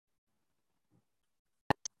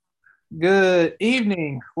Good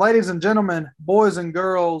evening, ladies and gentlemen, boys and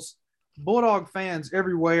girls, Bulldog fans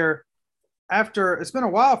everywhere. After it's been a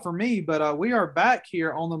while for me, but we are back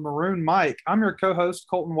here on the Maroon mic. I'm your co-host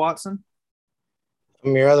Colton Watson,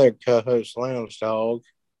 I'm your other co-host, Lounge Dog.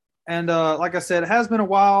 and like I said, it has been a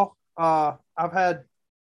while. I've had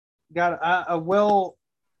got a well,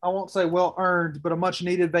 I won't say well earned, but a much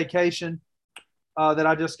needed vacation that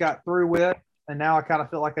I just got through with, and now I kind of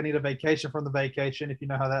feel like I need a vacation from the vacation. If you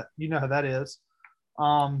know how that is.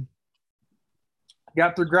 Um,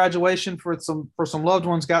 got through graduation for some loved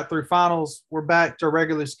ones, got through finals. We're back to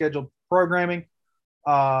regularly scheduled programming.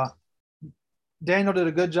 uh Daniel did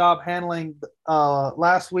a good job handling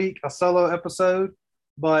last week a solo episode,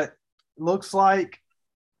 but looks like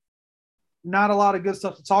not a lot of good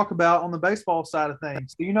stuff to talk about on the baseball side of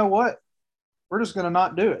things. So you know what, we're just going to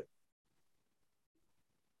not do it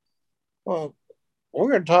Well, we're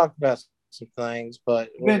going to talk about some things,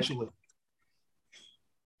 eventually.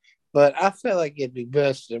 but I feel like it'd be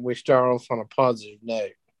best that we start off on a positive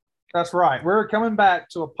note. That's right, we're coming back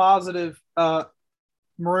to a positive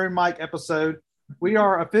Maroon Mike episode. We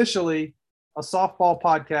are officially a softball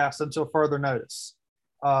podcast until further notice.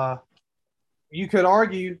 uh you could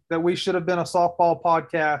argue that we should have been a softball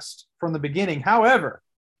podcast from the beginning. However,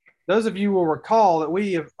 those of you will recall that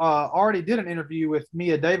we have already did an interview with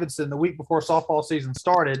Mia Davidson the week before softball season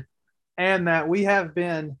started, and that we have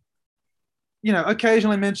been,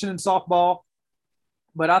 occasionally mentioned in softball.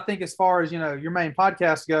 But I think as far as your main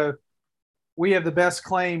podcasts go, we have the best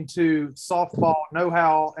claim to softball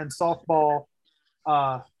know-how and softball,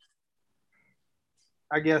 uh,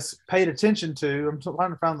 I guess, paid attention to. I'm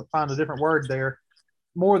trying to find a different word there.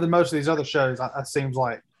 More than most of these other shows, it seems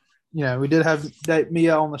like. We did have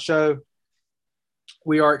Mia on the show.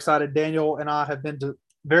 We are excited. Daniel and I have been to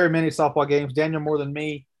very many softball games. Daniel more than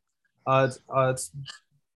me. It's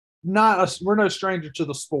not us. We're no stranger to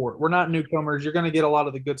the sport. We're not newcomers. You're going to get a lot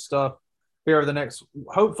of the good stuff here over the next,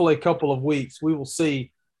 hopefully, couple of weeks. We will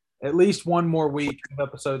see at least one more week of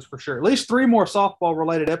episodes for sure. At least three more softball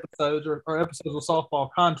related episodes or episodes with softball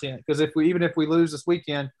content. Because even if we lose this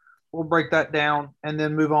weekend, we'll break that down and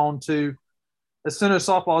then move on to, as soon as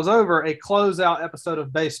softball is over, a closeout episode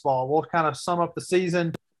of baseball. We'll kind of sum up the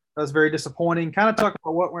season. That was very disappointing. Kind of talk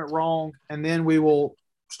about what went wrong, and then we will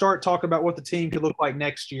start talking about what the team could look like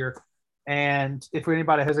next year. And if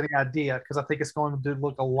anybody has any idea, because I think it's going to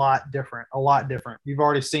look a lot different, a lot different. You've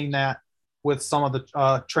already seen that with some of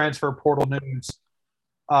the transfer portal news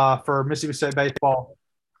for Mississippi State baseball.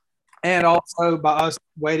 And also by us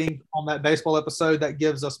waiting on that baseball episode, that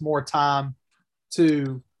gives us more time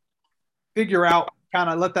to figure out, kind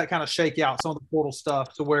of let that kind of shake out some of the portal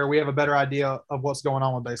stuff to where we have a better idea of what's going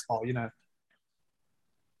on with baseball.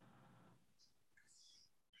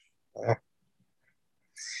 I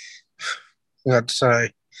got to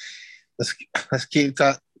say, let's keep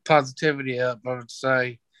that positivity up. I would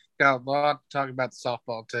say, got a lot to talk about the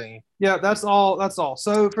softball team. Yeah, that's all.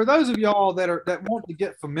 So for those of y'all that want to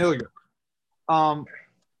get familiar,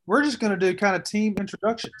 we're just going to do kind of team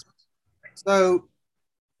introductions. So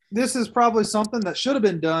this is probably something that should have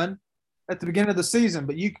been done at the beginning of the season,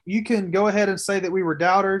 but you can go ahead and say that we were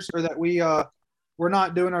doubters or that we're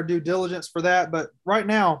not doing our due diligence for that. But right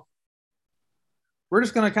now, we're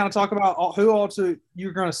just going to kind of talk about who also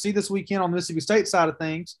you're going to see this weekend on the Mississippi State side of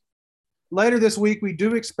things. Later this week, we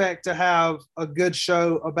do expect to have a good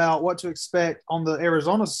show about what to expect on the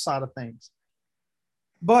Arizona side of things.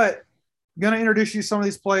 But I'm going to introduce you to some of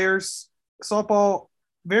these players. Softball,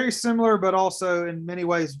 very similar, but also in many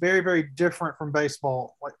ways very, very different from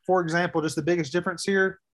baseball. Like, for example, just the biggest difference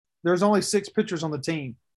here, there's only 6 pitchers on the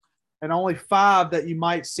team and only 5 that you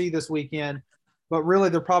might see this weekend. But really,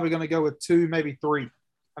 they're probably going to go with 2, maybe 3.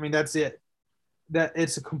 I mean, that's it. That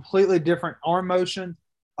it's a completely different arm motion.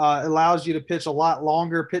 Allows you to pitch a lot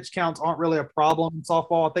longer. Pitch counts aren't really a problem in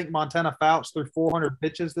softball. I think Montana Fouts threw 400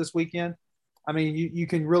 pitches this weekend. I mean, you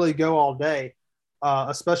can really go all day,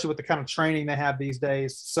 especially with the kind of training they have these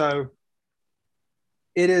days. So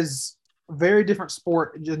it is a very different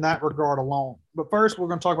sport in that regard alone. But first, we're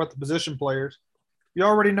going to talk about the position players. You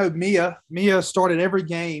already know Mia. Mia started every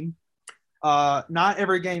game. Not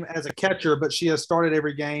every game as a catcher, but she has started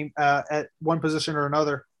every game at one position or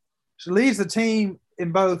another. She leads the team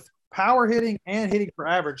in both power hitting and hitting for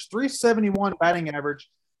average. 371 batting average,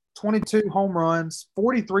 22 home runs,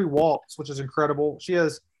 43 walks, which is incredible. She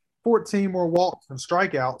has 14 more walks than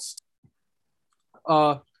strikeouts.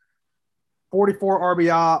 44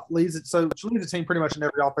 RBI, leads it. So she leads the team pretty much in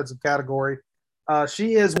every offensive category.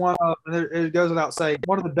 She is one of, it goes without saying,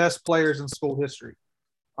 one of the best players in school history.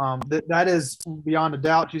 That is beyond a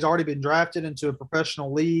doubt. She's already been drafted into a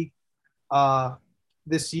professional league.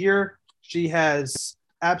 this year. She has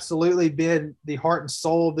absolutely been the heart and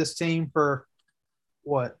soul of this team for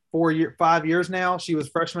 5 years now. She was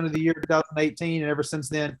freshman of the year 2018, and ever since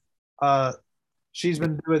then, she's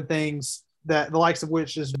been doing things that the likes of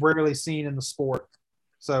which is rarely seen in the sport.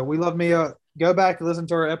 So we love Mia. Go back and listen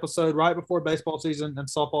to our episode right before baseball season and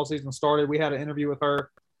softball season started. We had an interview with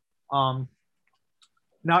her. Not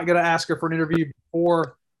going to ask her for an interview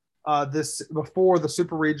before the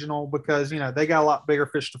super regional because they got a lot bigger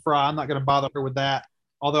fish to fry. I'm not going to bother her with that,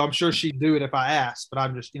 although I'm sure she'd do it if I asked. But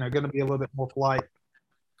I'm just going to be a little bit more polite.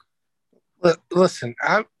 Listen,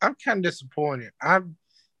 I'm kind of disappointed. I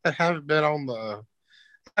haven't been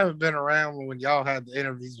around when y'all had the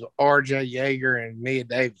interviews with R.J. Yeager and Mia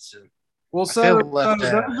Davidson. Well, so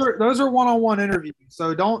those are one-on-one interviews.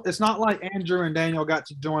 So it's not like Andrew and Daniel got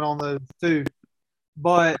to join on those too.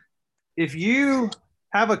 But if you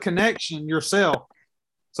have a connection yourself,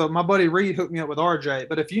 so my buddy Reed hooked me up with RJ.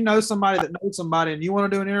 But if you know somebody that knows somebody and you want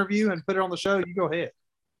to do an interview and put it on the show, you go ahead.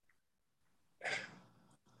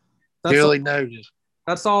 Really noted.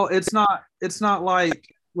 That's all. It's not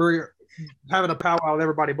like we're having a powwow with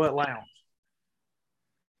everybody but Lounge.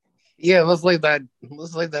 Yeah, let's leave that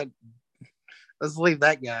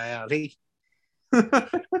guy out.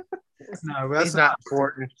 No, that's he's not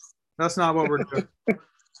important. That's not what we're doing.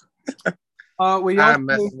 I'm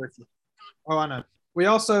messing with you. Oh, I know. We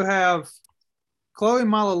also have Chloe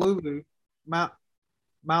Malalulu.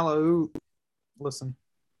 Listen,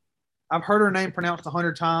 I've heard her name pronounced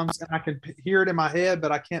 100 times, and I can hear it in my head,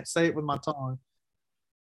 but I can't say it with my tongue.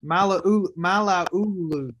 Malaulu.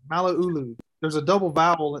 There's a double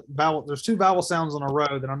vowel. There's two vowel sounds in a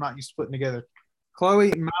row that I'm not used to putting together.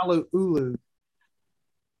 Chloe Malaulu.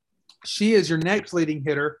 She is your next leading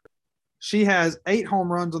hitter. She has 8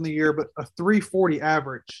 home runs on the year, but a 340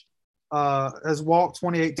 average. Has walked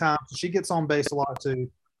 28 times. So she gets on base a lot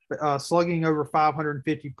too. Slugging over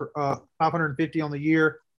 550 on the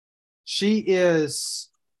year. She is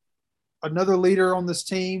another leader on this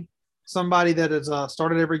team. Somebody that has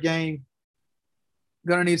started every game.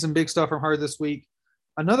 Going to need some big stuff from her this week.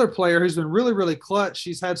 Another player who's been really, really clutch.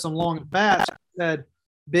 She's had some long at bats. She's had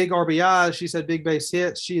big RBIs. She's had big base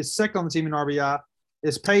hits. She is second on the team in RBI.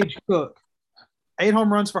 Is Paige Cook. 8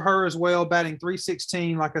 home runs for her as well, batting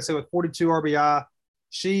 .316, like I said, with 42 RBI.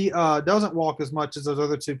 She doesn't walk as much as those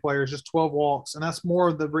other two players, just 12 walks, and that's more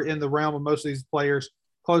in the realm of most of these players,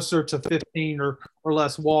 closer to 15 or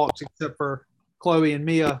less walks, except for Chloe and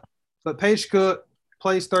Mia. But Paige Cook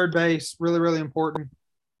plays third base, really, really important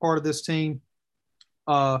part of this team.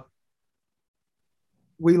 We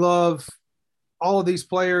love all of these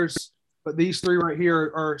players, but these 3 right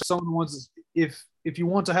here are some of the ones that if you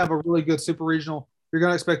want to have a really good super regional, you're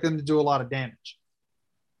going to expect them to do a lot of damage.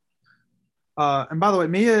 And by the way,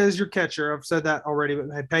 Mia is your catcher. I've said that already,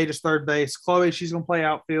 but Paige is third base. Chloe, she's going to play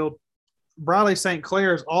outfield. Briley St.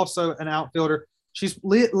 Clair is also an outfielder. She's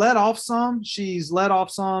led off some. She's led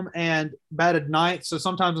off some and batted ninth. So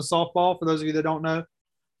sometimes in softball, for those of you that don't know,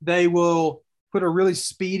 they will put a really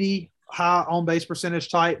speedy, high on-base percentage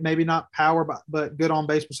type, maybe not power, but good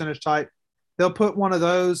on-base percentage type. They'll put one of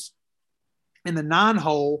those in the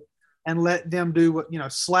 9-hole and let them do what,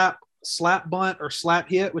 slap bunt or slap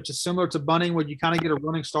hit, which is similar to bunting, where you kind of get a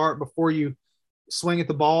running start before you swing at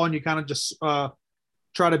the ball and you kind of just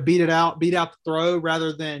try to beat out the throw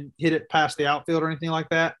rather than hit it past the outfield or anything like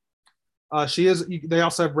that. They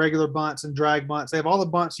also have regular bunts and drag bunts. They have all the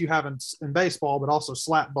bunts you have in baseball, but also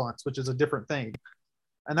slap bunts, which is a different thing.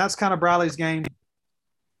 And that's kind of Briley's game.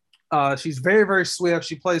 She's very, very swift.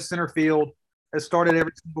 She plays center field, has started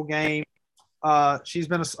every single game. She's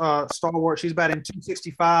been a stalwart. She's batting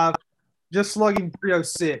 .265, just slugging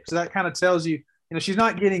 .306. So that kind of tells you, she's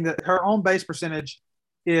not getting her own base percentage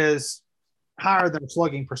is higher than her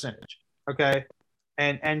slugging percentage. Okay.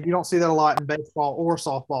 And you don't see that a lot in baseball or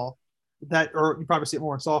softball. Or you probably see it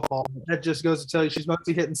more in softball. That just goes to tell you she's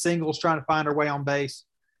mostly hitting singles, trying to find her way on base.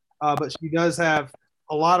 But she does have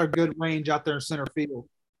a lot of good range out there in center field.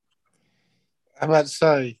 I'm about to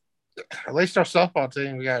say, at least our softball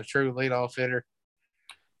team, we got a true leadoff hitter.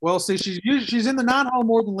 Well, see, she's in the 9-hole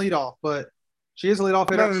more than leadoff, but she is a leadoff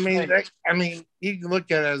hitter. I mean, you can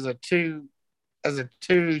look at it as a two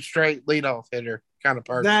straight leadoff hitter kind of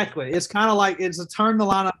person. Exactly. It's kind of like it's a turn the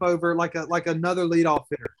lineup over like another leadoff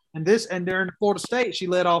hitter. And during Florida State, she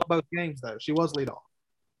led off both games though. She was leadoff.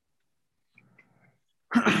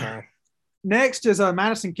 Next is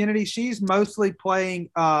Madison Kennedy. She's mostly playing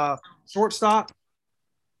shortstop.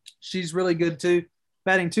 She's really good too.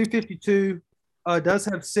 Batting .252. Does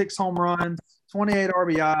have 6 home runs, 28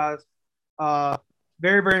 RBIs.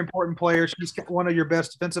 Very, very important player. She's one of your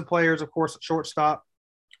best defensive players, of course, at shortstop.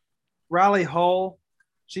 Riley Hull,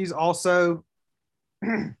 she's also,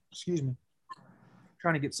 excuse me,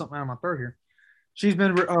 trying to get something out of my throat here. She's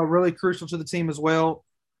been really crucial to the team as well.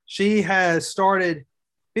 She has started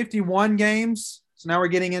 51 games. So now we're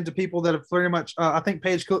getting into people that have pretty much, I think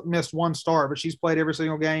Paige Cook missed one start, but she's played every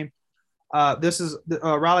single game. This is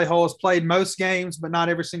Riley Hull has played most games, but not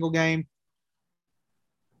every single game.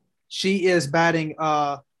 She is batting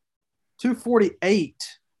 248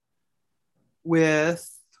 with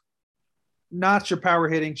not your power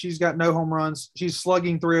hitting. She's got no home runs. She's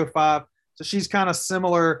slugging 305. So she's kind of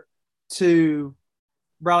similar to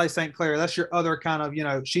Riley St. Clair. That's your other kind of,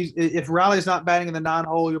 if Riley's not batting in the 9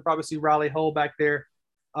 hole, you'll probably see Riley Hull back there,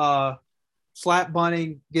 slap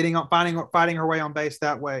bunting, fighting her way on base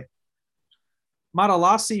that way.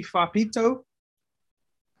 Madalasi Fapito.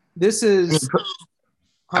 This is.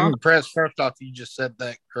 I'm impressed. First off, you just said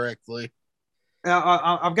that correctly.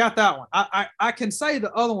 I've got that one. I can say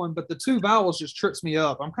the other one, but the 2 vowels just trips me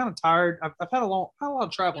up. I'm kind of tired. I've had a lot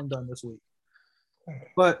of traveling done this week.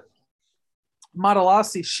 But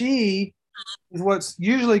Madalasi, she is what's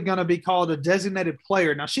usually going to be called a designated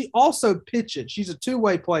player. Now, she also pitches. She's a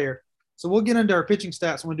 2-way player. So we'll get into her pitching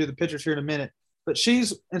stats when we do the pitchers here in a minute. But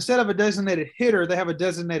she's, instead of a designated hitter, they have a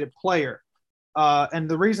designated player. And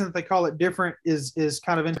the reason that they call it different is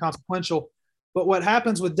kind of inconsequential. But what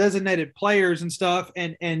happens with designated players and stuff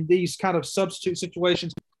and these kind of substitute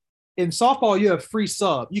situations, in softball, you have free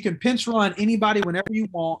sub. You can pinch run anybody whenever you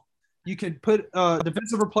want. You can put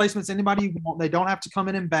defensive replacements anybody you want. They don't have to come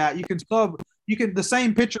in and bat. You can sub. The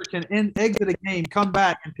same pitcher can exit a game, come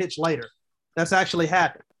back, and pitch later. That's actually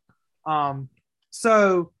happened.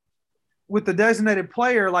 So with the designated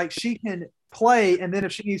player, like she can play, and then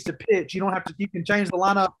if she needs to pitch, you can change the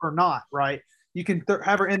lineup or not, right? You can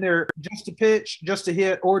have her in there just to pitch, just to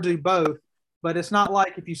hit, or do both. But it's not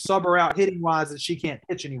like if you sub her out hitting wise that she can't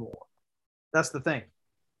pitch anymore. That's the thing.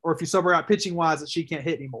 Or if you sub her out pitching wise that she can't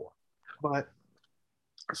hit anymore. But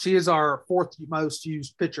she is our 4th most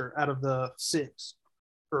used pitcher out of the 6.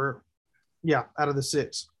 Out of the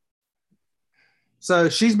 6. So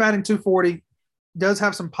she's batting 240, does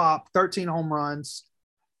have some pop, 13 home runs,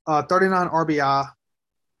 39 RBI,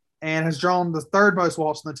 and has drawn the 3rd most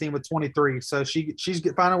walks on the team with 23. So she's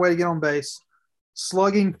finding a way to get on base.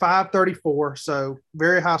 Slugging 534, so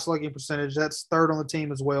very high slugging percentage. That's 3rd on the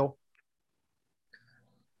team as well.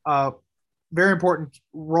 Very important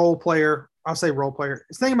role player. I'll say role player.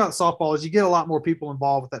 The thing about softball is you get a lot more people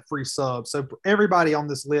involved with that free sub. So everybody on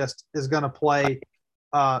this list is going to play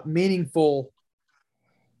meaningful.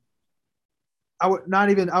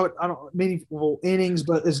 Meaningful innings,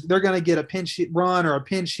 but they're going to get a pinch hit run or a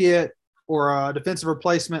pinch hit or a defensive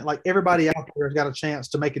replacement. Like everybody out there has got a chance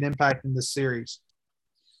to make an impact in this series.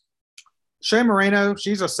 Shea Moreno,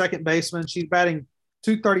 she's a second baseman. She's batting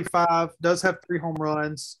 235, does have 3 home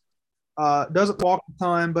runs, doesn't walk a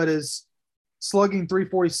ton, but is slugging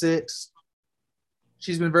 346.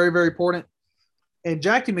 She's been very, very important. And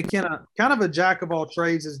Jackie McKenna, kind of a jack of all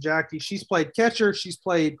trades is Jackie. She's played catcher. She's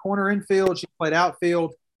played corner infield. She's played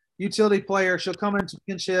outfield. Utility player. She'll come into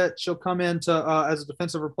pinch hit. She'll come into as a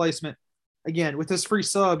defensive replacement. Again, with this free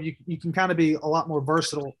sub, you can kind of be a lot more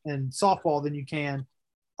versatile in softball than you can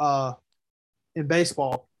in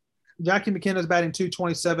baseball. Jackie McKenna's batting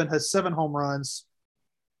 227, has 7 home runs.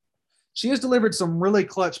 She has delivered some really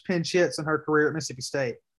clutch pinch hits in her career at Mississippi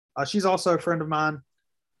State. She's also a friend of mine.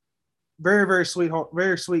 Very, very sweetheart,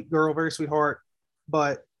 very sweet girl, very sweetheart,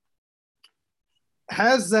 but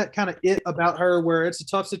has that kind of it about her where it's a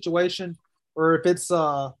tough situation, or if it's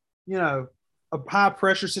a high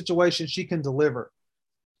pressure situation, she can deliver,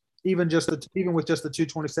 even with just the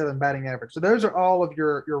 227 batting average. So those are all of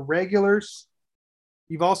your regulars.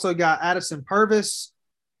 You've also got Addison Purvis.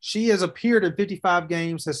 She has appeared in 55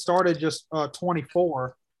 games, has started just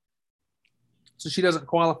 24. So she doesn't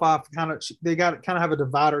qualify for they got to kind of have a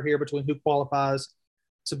divider here between who qualifies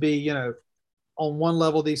to be, on one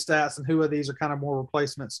level of these stats and who of these are kind of more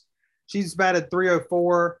replacements. She's batted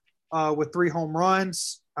 304 with 3 home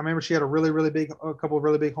runs. I remember she had a couple of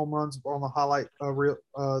really big home runs on the highlight reel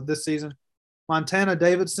this season. Montana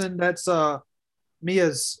Davidson, that's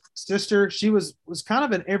Mia's sister. She was kind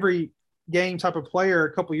of an every game type of player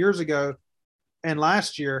a couple years ago and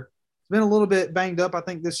last year. Been a little bit banged up, I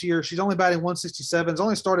think, this year. She's only batting 167. Has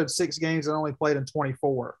only started 6 games and only played in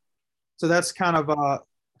 24. So that's kind of a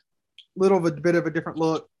bit of a different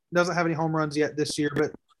look. Doesn't have any home runs yet this year,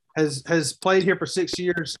 but has played here for 6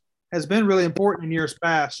 years. Has been really important in years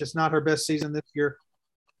past, just not her best season this year.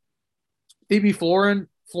 Phoebe Florin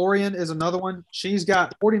Florian is another one. She's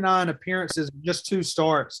got 49 appearances, just 2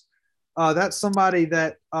 starts. That's somebody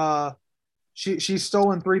that she's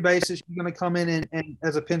stolen 3 bases. She's going to come in and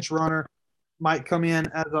as a pinch runner, might come in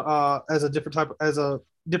as a different type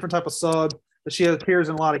of sub. But she appears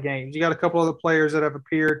in a lot of games. You got a couple other players that have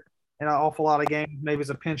appeared in an awful lot of games, maybe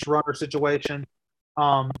as a pinch runner situation.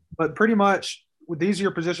 But pretty much these are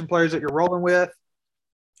your position players that you're rolling with.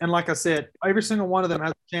 And like I said, every single one of them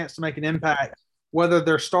has a chance to make an impact, whether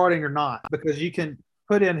they're starting or not, because you can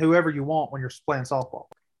put in whoever you want when you're playing softball.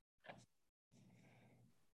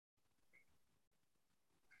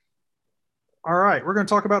 All right, we're going to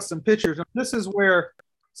talk about some pitchers. This is where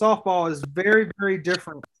softball is very, very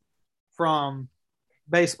different from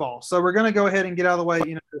baseball. So we're going to go ahead and get out of the way.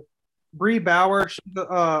 Bree Bauer, she's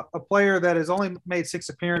a player that has only made 6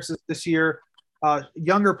 appearances this year.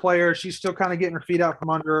 Younger player, she's still kind of getting her feet out from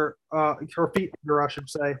under her feet under, I should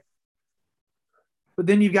say. But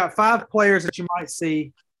then you've got 5 players that you might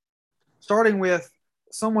see, starting with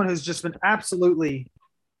someone who's just been absolutely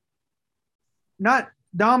not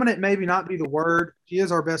dominant, maybe not be the word. She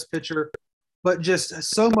is our best pitcher, but just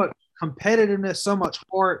so much competitiveness, so much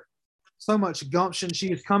heart, so much gumption. She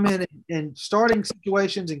has come in starting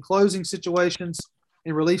situations and closing situations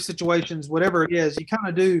and relief situations, whatever it is. You kind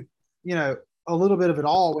of do, a little bit of it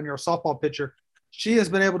all when you're a softball pitcher. She has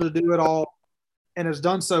been able to do it all and has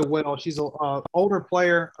done so well. She's an older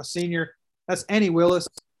player, a senior. That's Annie Willis.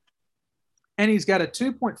 Annie's got a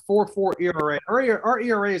 2.44 ERA. Our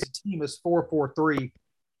ERA as a team is 4.43.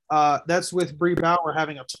 That's with Bree Bauer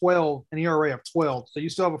having an ERA of 12. So you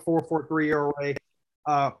still have a 4.43 ERA.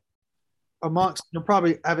 You'll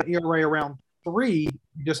probably have an ERA around 3.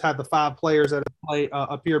 You just have the 5 players that have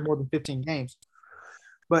appeared more than 15 games.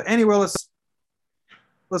 But Annie Willis,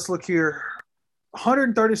 let's look here.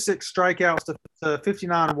 136 strikeouts to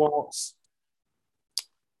 59 walks.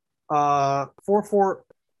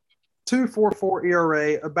 2.44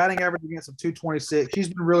 ERA, a batting average against of 226. She's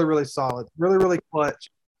been really, really solid, really, really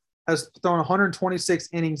clutch. Has thrown 126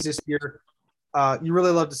 innings this year. You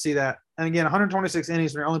really love to see that. And again, 126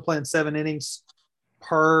 innings when you're only playing 7 innings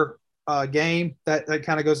per game. That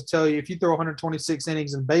kind of goes to tell you if you throw 126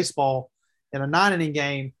 innings in baseball in a 9-inning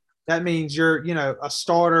game, that means you're, a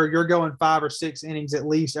starter. You're going 5 or 6 innings at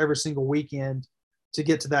least every single weekend to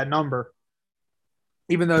get to that number.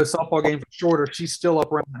 Even though softball games are shorter, she's still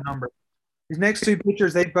up around that number. These next 2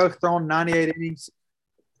 pitchers, they've both thrown 98 innings.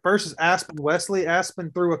 First is Aspen Wesley.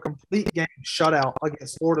 Aspen threw a complete game shutout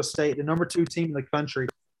against Florida State, the number 2 team in the country.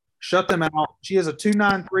 Shut them out. She has a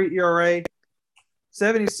 2.93 ERA,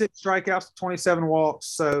 76 strikeouts, 27 walks.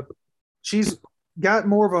 So she's got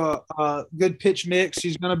more of a good pitch mix.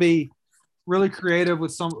 She's going to be really creative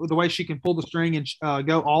with the way she can pull the string and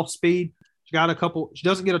go off speed. She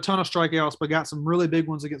doesn't get a ton of strikeouts, but got some really big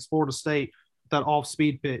ones against Florida State with that off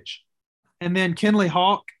speed pitch. And then Kinley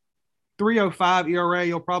Hawk, 3.05 ERA.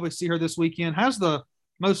 You'll probably see her this weekend. Has the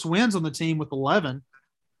most wins on the team with 11.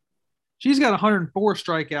 She's got 104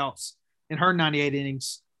 strikeouts in her 98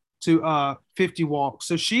 innings to 50 walks.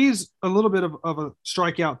 So she's a little bit of a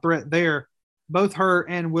strikeout threat there. Both her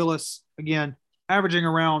and Willis, again, averaging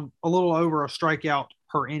around a little over a strikeout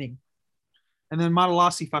per inning. And then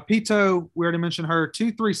Matalasi Fapito, we already mentioned her,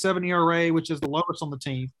 2.37 ERA, which is the lowest on the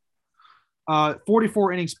team.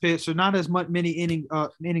 44 innings pitched, so not as many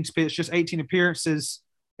innings pitched, just 18 appearances.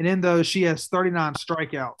 And in those, she has 39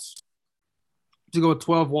 strikeouts to go with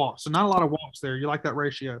 12 walks. So not a lot of walks there. You like that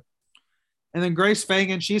ratio. And then Grace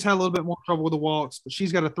Fagan, she's had a little bit more trouble with the walks, but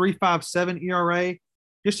she's got a 3.57 ERA,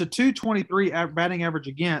 just a 2.23 batting average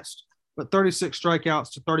against, but 36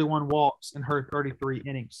 strikeouts to 31 walks in her 33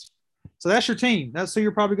 innings. So that's your team. That's who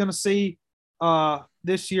you're probably going to see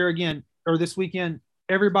this year again, or this weekend.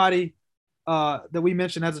 Everybody that we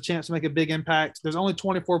mentioned has a chance to make a big impact. There's only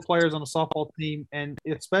 24 players on the softball team, and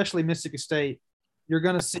especially Mississippi State, you're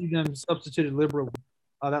going to see them substituted liberally.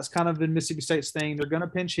 That's kind of been Mississippi State's thing. They're going to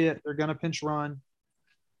pinch hit. They're going to pinch run.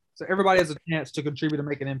 So everybody has a chance to contribute and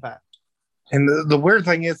make an impact. And the weird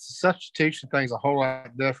thing is the substitution thing is a whole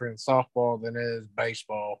lot different in softball than it is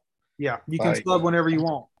baseball. Yeah, you can sub whenever you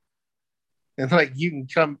want. And you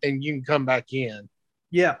can come back in.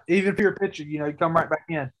 Yeah, even if you're a pitcher, you come right back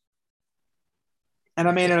in. And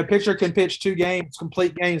I mean, and a pitcher can pitch 2 games,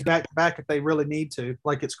 complete games back to back if they really need to.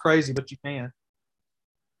 It's crazy, but you can.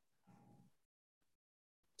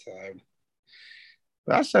 So,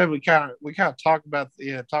 but I say we kind of talk about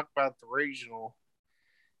the regional.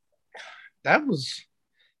 That was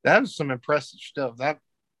some impressive stuff. That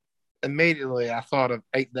immediately I thought of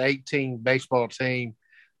the 18 baseball team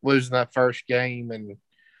losing that first game and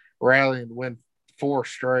rallying to win 4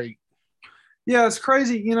 straight. Yeah, it's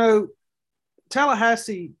crazy.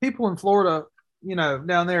 Tallahassee, people in Florida,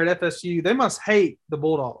 down there at FSU, they must hate the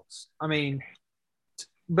Bulldogs. I mean,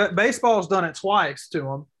 but baseball's done it twice to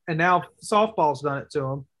them, and now softball's done it to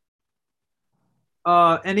them.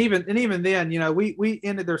 And even then, we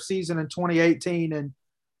ended their season in 2018, and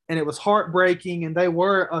it was heartbreaking. And they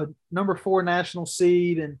were a number 4 national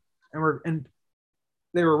seed, and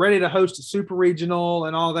they were ready to host a super regional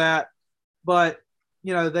and all that. But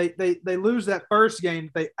they lose that first game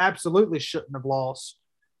they absolutely shouldn't have lost.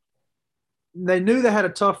 They knew they had a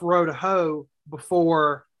tough row to hoe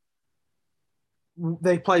before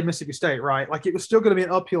they played Mississippi State, right? Like it was still going to be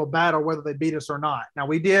an uphill battle whether they beat us or not. Now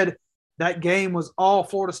we did. That game was all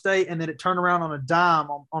Florida State, and then it turned around on a dime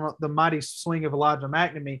on the mighty swing of Elijah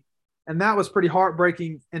McNamee, and that was pretty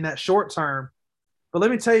heartbreaking in that short term. But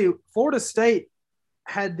let me tell you, Florida State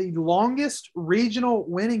had the longest regional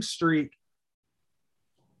winning streak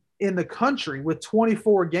in the country with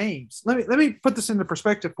 24 games. Let me put this into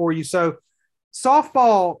perspective for you. So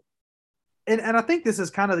softball, and I think this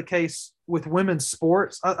is kind of the case with women's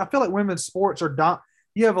sports. I feel like women's sports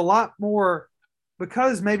you have a lot more,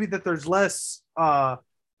 because maybe that there's less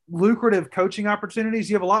lucrative coaching opportunities.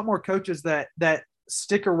 You have a lot more coaches that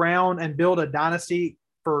stick around and build a dynasty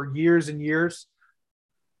for years and years.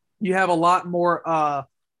 You have a lot more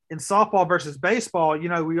in softball versus baseball.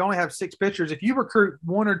 We only have 6 pitchers. If you recruit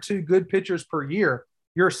 1 or 2 good pitchers per year,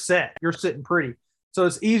 you're set. You're sitting pretty. So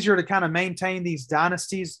it's easier to kind of maintain these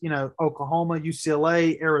dynasties. Oklahoma,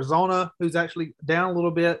 UCLA, Arizona, who's actually down a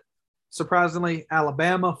little bit, surprisingly,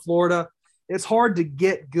 Alabama, Florida. It's hard to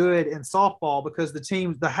get good in softball because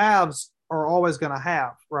the halves are always going to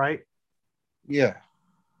have, right? Yeah.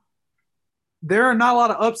 There are not a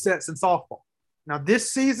lot of upsets in softball. Now,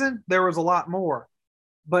 this season, there was a lot more.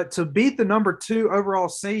 But to beat the number 2 overall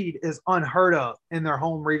seed is unheard of in their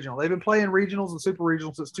home regional. They've been playing regionals and super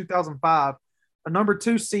regionals since 2005. A number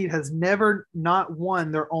 2 seed has never not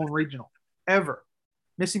won their own regional, ever.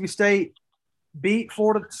 Mississippi State beat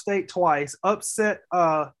Florida State twice, upset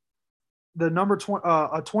the number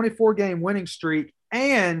a 24-game winning streak,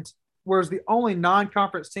 and was the only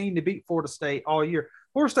non-conference team to beat Florida State all year.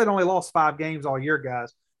 Florida State only lost 5 games all year,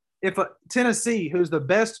 guys. If Tennessee, who's the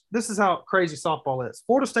best, this is how crazy softball is.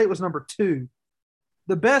 Florida State was number 2.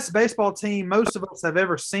 The best baseball team most of us have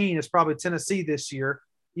ever seen is probably Tennessee this year.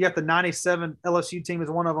 You got the 97 LSU team as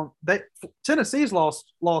one of them. Tennessee's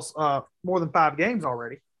lost more than 5 games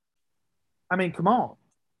already. I mean, come on.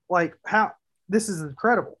 Like, how this is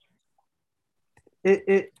incredible.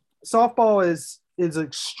 Softball is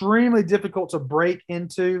extremely difficult to break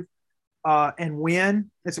into and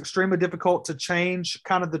win. It's extremely difficult to change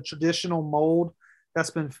kind of the traditional mold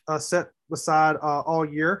that's been set aside all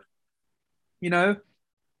year,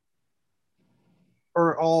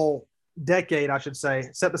 or all decade, I should say,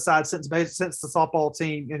 set aside since the softball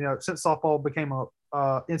team, since softball became a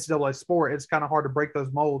NCAA sport. It's kind of hard to break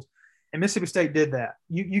those molds, and Mississippi State did that.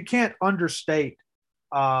 You can't understate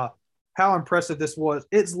how impressive this was.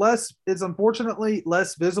 It's unfortunately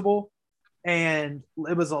less visible, and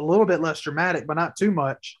it was a little bit less dramatic, but not too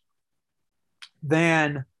much,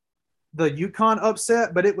 than the UConn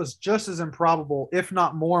upset, but it was just as improbable, if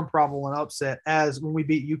not more improbable, an upset as when we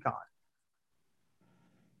beat UConn.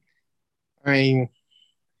 I mean,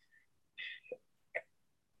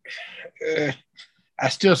 I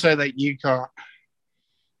still say that UConn,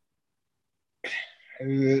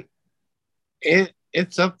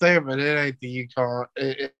 it's up there, but it ain't the UConn.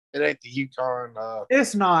 It ain't the UConn.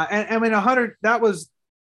 It's not. And I mean, 100. That was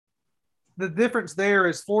the difference. There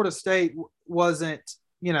is Florida State wasn't,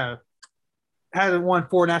 hadn't won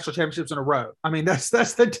 4 national championships in a row. I mean, that's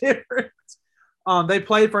the difference. They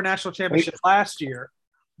played for a national championship last year,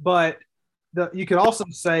 but you could also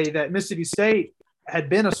say that Mississippi State had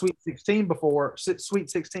been a Sweet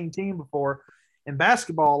 16 team before in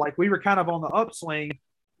basketball. Like, we were kind of on the upswing.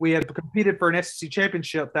 We had competed for an SEC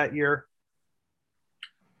championship that year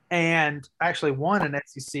and actually won an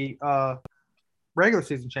SEC regular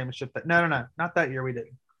season championship. No, not that year we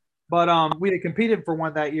didn't. But we had competed for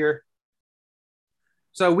one that year.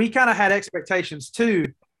 So we kind of had expectations too.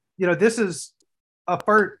 This is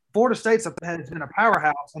Florida State's has been a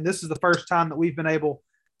powerhouse, and this is the first time that we've been able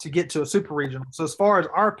to get to a super regional. So as far as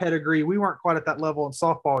our pedigree, we weren't quite at that level in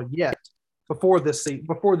softball yet before this series.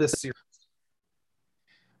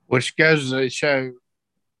 Which goes to show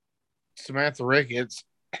Samantha Ricketts,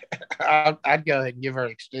 I'd go ahead and give her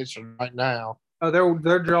an extension right now. Oh,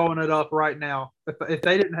 they're drawing it up right now. If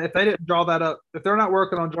they didn't draw that up, if they're not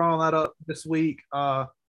working on drawing that up this week,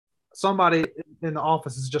 somebody in the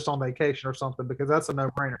office is just on vacation or something, because that's a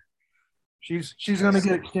no-brainer. She's going to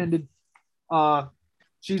get extended.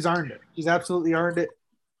 She's earned it. She's absolutely earned it.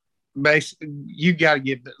 Basically, you got to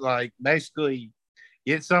get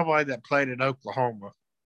get somebody that played in Oklahoma.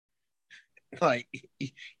 Like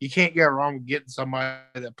you can't go wrong with getting somebody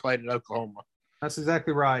that played in Oklahoma. That's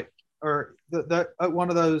exactly right. Or the one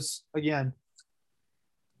of those again.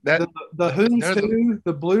 The who's who,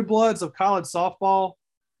 the blue bloods of college softball,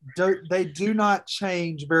 they do not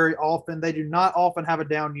change very often. They do not often have a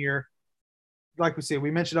down year. Like we said,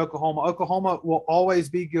 we mentioned Oklahoma. Oklahoma will always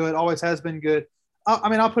be good, always has been good. I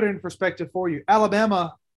mean, I'll put it in perspective for you.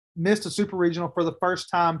 Alabama missed a super regional for the first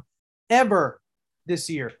time ever this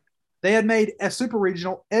year. They had made a super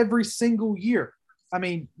regional every single year. I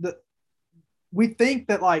mean, we think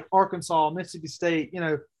that like Arkansas, Mississippi State,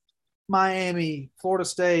 Miami, Florida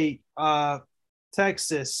State,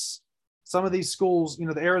 Texas, some of these schools,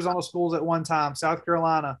 the Arizona schools at one time, South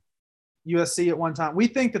Carolina, USC at one time. We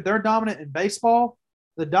think that they're dominant in baseball.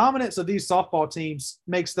 The dominance of these softball teams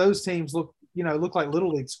makes those teams look like little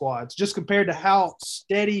league squads, just compared to how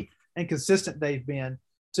steady and consistent they've been.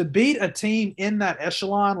 To beat a team in that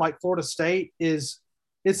echelon like Florida State it's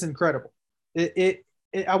incredible.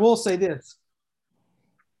 I will say this.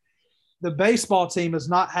 The baseball team has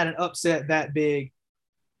not had an upset that big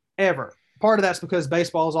ever. Part of that's because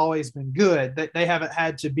baseball has always been good. They haven't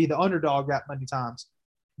had to be the underdog that many times.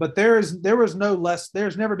 But there's never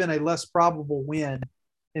been a less probable win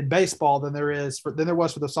in baseball than there was for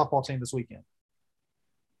the softball team this weekend.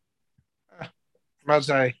 I'd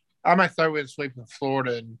say I might throw in sweeping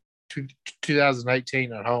Florida in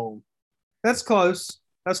 2018 at home. That's close.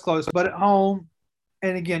 But at home,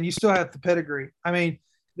 and again, you still have the pedigree. I mean,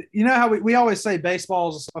 you know how we always say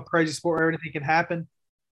baseball is a crazy sport where anything can happen.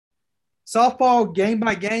 Softball, game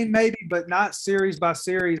by game, maybe, but not series by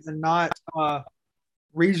series, and not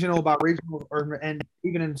regional by regional, and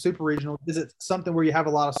even in super regional. Is it something where you have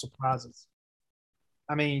a lot of surprises?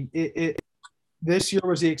 I mean, this year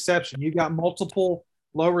was the exception. You got multiple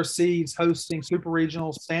lower seeds hosting super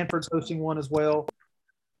regionals. Stanford's hosting one as well.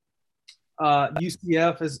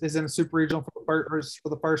 UCF is in a super regional for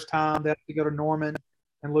the first time. They have to go to Norman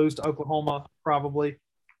and lose to Oklahoma probably.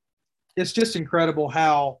 It's just incredible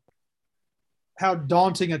how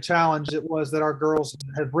daunting a challenge it was that our girls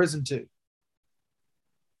have risen to.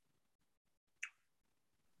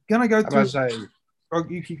 Gonna go through.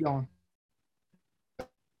 You keep going.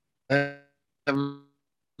 I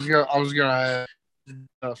was gonna add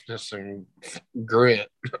toughness and grit.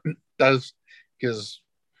 That's because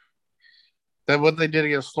what they did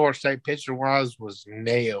against Florida State pitcher wise was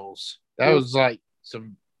nails. That was like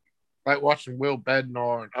watching Will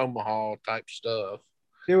Bednar and Omaha type stuff.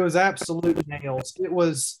 It was absolute nails. It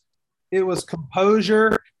was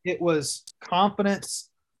composure. It was confidence.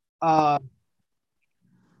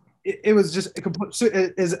 It was just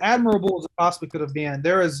as admirable as it possibly could have been.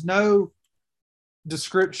 There is no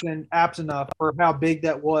description apt enough for how big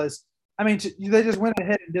that was. I mean, they just went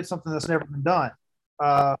ahead and did something that's never been done.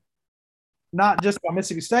 Not just by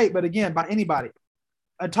Mississippi State, but again, by anybody.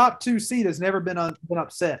 A top 2 seed has never been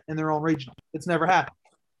upset in their own regional. It's never happened.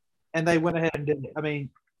 And they went ahead and did it. I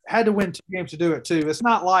mean, had to win 2 games to do it too. It's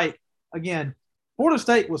not like, again, Florida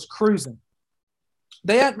State was cruising.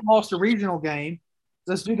 They hadn't lost a regional game.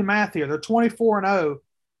 Let's do the math here. They're 24-0.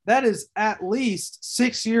 That is at least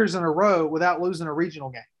 6 years in a row without losing a regional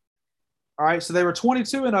game. All right, so they were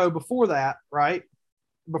 22-0 before that, right?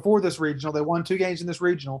 Before this regional. They won 2 games in this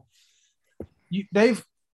regional.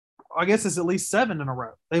 I guess it's at least 7 in a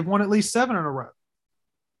row. They've won at least 7 in a row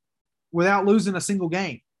without losing a single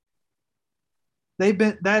game.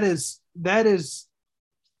 That is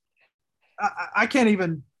I can't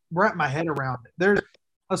even wrap my head around it. There's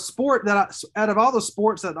a sport that out of all the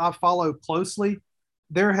sports that I follow closely,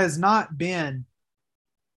 there has not been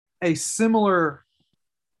a similar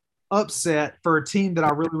upset for a team that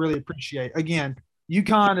I really, really appreciate. Again,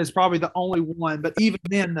 UConn is probably the only one, but even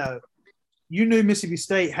then, though, you knew Mississippi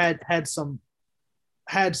State had some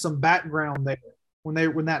background there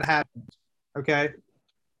when that happened. Okay,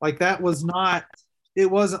 like that was not. It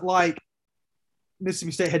wasn't like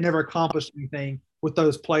Mississippi State had never accomplished anything with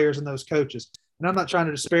those players and those coaches. And I'm not trying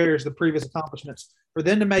to disparage the previous accomplishments. For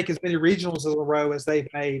them to make as many regionals in a row as they've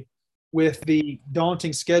made with the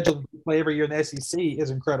daunting schedule to play every year in the SEC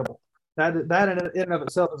is incredible. That in and of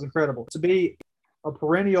itself is incredible. To be a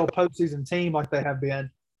perennial postseason team like they have been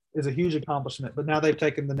is a huge accomplishment. But now they've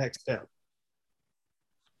taken the next step.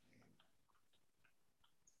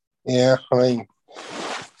 Yeah, I mean,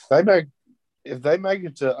 if they make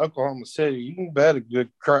it to Oklahoma City, you can bet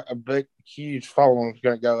a big, huge following is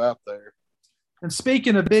going to go out there. And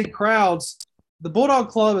speaking of big crowds, the Bulldog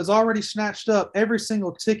Club has already snatched up every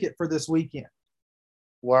single ticket for this weekend.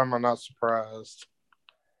 Why am I not surprised?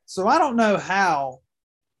 So I don't know how.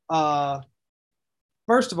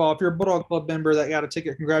 First of all, if you're a Bulldog Club member that got a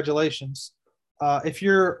ticket, congratulations. If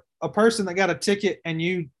you're a person that got a ticket and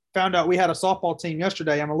you found out we had a softball team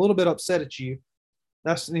yesterday, I'm a little bit upset at you.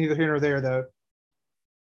 That's neither here nor there, though.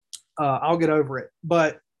 I'll get over it.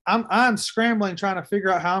 But I'm scrambling trying to figure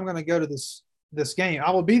out how I'm going to go to this game.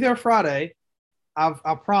 I will be there Friday.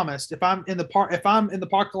 I've promised. If I'm in the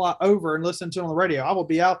parking lot over and listening to it on the radio, I will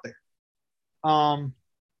be out there.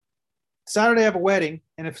 Saturday I have a wedding,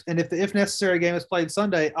 and if the if necessary game is played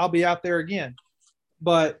Sunday, I'll be out there again.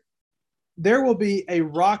 But there will be a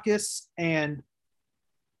raucous and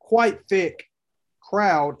quite thick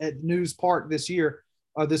crowd at News Park this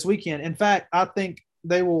weekend. In fact, I think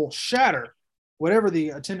they will shatter whatever the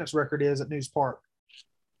attendance record is at News Park,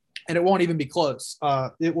 and it won't even be close.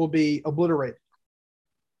 It will be obliterated.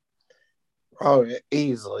 Oh,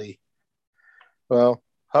 easily. Well,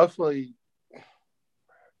 hopefully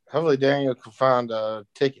Daniel can find a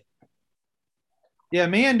ticket. Yeah,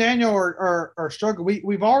 me and Daniel are struggling.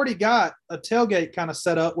 We've already got a tailgate kind of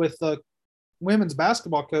set up with the women's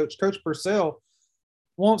basketball coach. Coach Purcell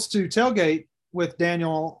wants to tailgate with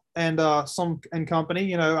Daniel and company.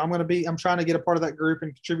 You know, I'm trying to get a part of that group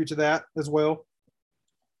and contribute to that as well.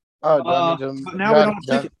 Oh, but now we don't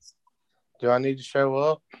have tickets. Do I need to show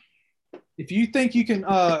up? If you think you can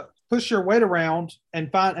push your weight around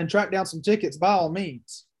and track down some tickets, by all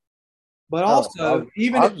means. But also,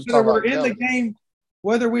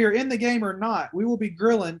 whether we are in the game or not, we will be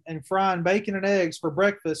grilling and frying bacon and eggs for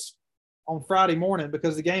breakfast on Friday morning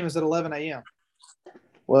because the game is at 11 a.m.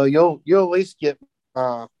 Well, you'll at least get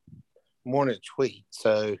morning tweet.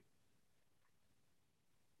 So,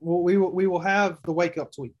 well, we will have the wake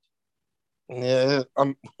up tweet. Yeah,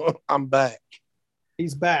 I'm back.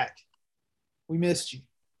 He's back. We missed you.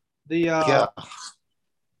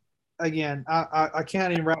 Again, I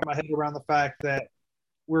can't even wrap my head around the fact that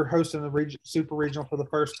we're hosting the Super Regional for the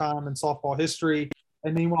first time in softball history,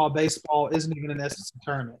 and meanwhile, baseball isn't even an SEC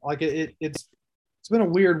tournament. Like it's been a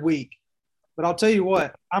weird week. But I'll tell you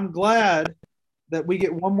what, I'm glad that we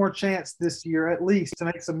get one more chance this year, at least, to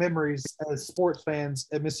make some memories as sports fans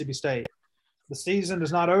at Mississippi State. The season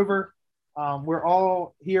is not over. We're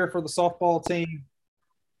all here for the softball team,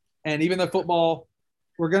 and even though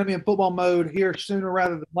we're going to be in football mode here sooner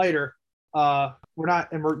rather than later. We're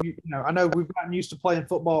not, and I know we've gotten used to playing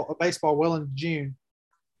baseball well into June.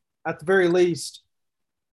 At the very least,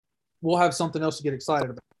 we'll have something else to get excited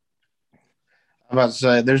about. I'm about to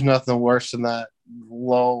say, there's nothing worse than that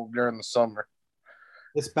lull during the summer.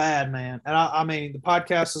 It's bad, man. And I mean, the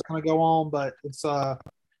podcast is going to go on, but it's going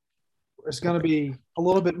to be a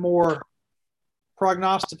little bit more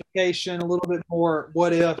prognostication, a little bit more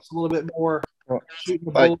what ifs, a little bit more shooting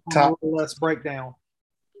the bull, a little less breakdown.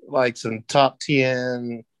 Like some top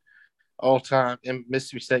 10 all-time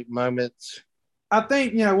Mississippi State moments. I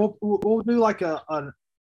think we'll do like a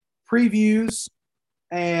previews,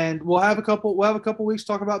 and we'll have a couple weeks to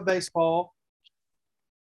talk about baseball.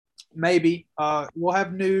 Maybe we'll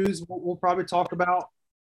have news. We'll probably talk about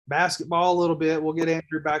basketball a little bit. We'll get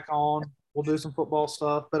Andrew back on. We'll do some football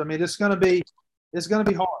stuff. But I mean, it's gonna be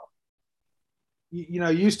hard.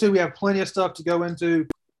 Used to we have plenty of stuff to go into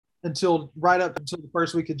right up until the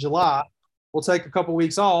first week of July. We'll take a couple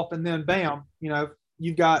weeks off, and then bam,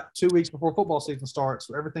 you've got 2 weeks before football season starts,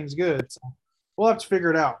 so everything's good. So we'll have to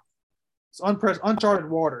figure it out. It's uncharted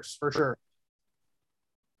waters for sure.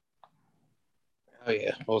 Oh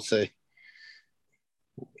yeah, we'll see.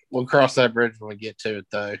 We'll cross that bridge when we get to it,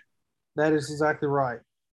 though. That is exactly right.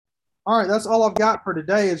 All right, that's all I've got for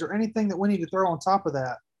today. Is there anything that we need to throw on top of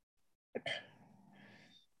that?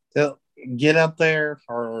 Get up there,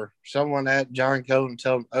 or someone at John Cole and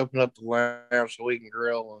tell them to open up the lounge so we can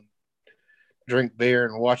grill and drink beer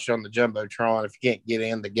and watch it on the Jumbotron if you can't get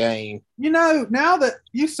in the game. Now that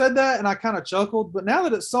you said that, and I kind of chuckled, but now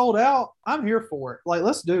that it's sold out, I'm here for it. Like,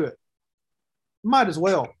 let's do it. Might as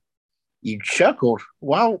well. You chuckled.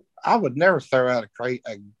 Well, I would never throw out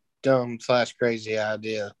a dumb/crazy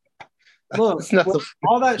idea. Look,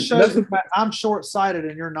 all that shows is that I'm short-sighted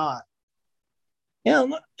and you're not. Yeah,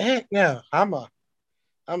 heck no. I'm a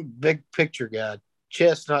big picture guy,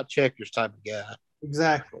 chess not checkers type of guy.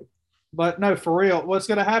 Exactly. But no, for real, what's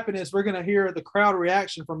going to happen is we're going to hear the crowd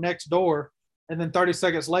reaction from next door, and then 30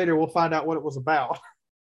 seconds later, we'll find out what it was about.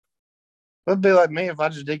 It'd be like me if I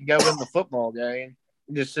just didn't go in the football game,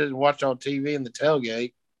 just sit and watch on TV in the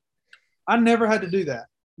tailgate. I never had to do that,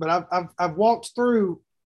 but I've walked through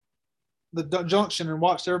the junction and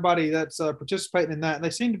watched everybody that's participating in that, and they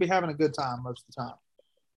seem to be having a good time most of the time.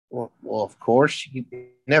 Well, of course, you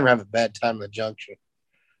never have a bad time in the junction.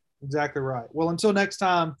 Exactly right. Well, until next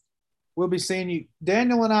time, we'll be seeing you.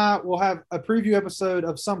 Daniel and I will have a preview episode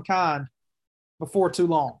of some kind before too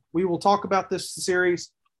long. We will talk about this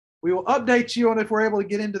series. We will update you on if we're able to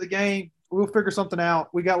get into the game. We'll figure something out.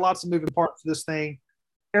 We got lots of moving parts to this thing.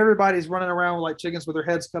 Everybody's running around like chickens with their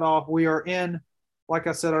heads cut off. We are in, like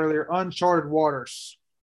I said earlier, uncharted waters.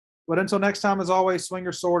 But until next time, as always, swing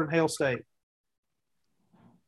your sword and hail state.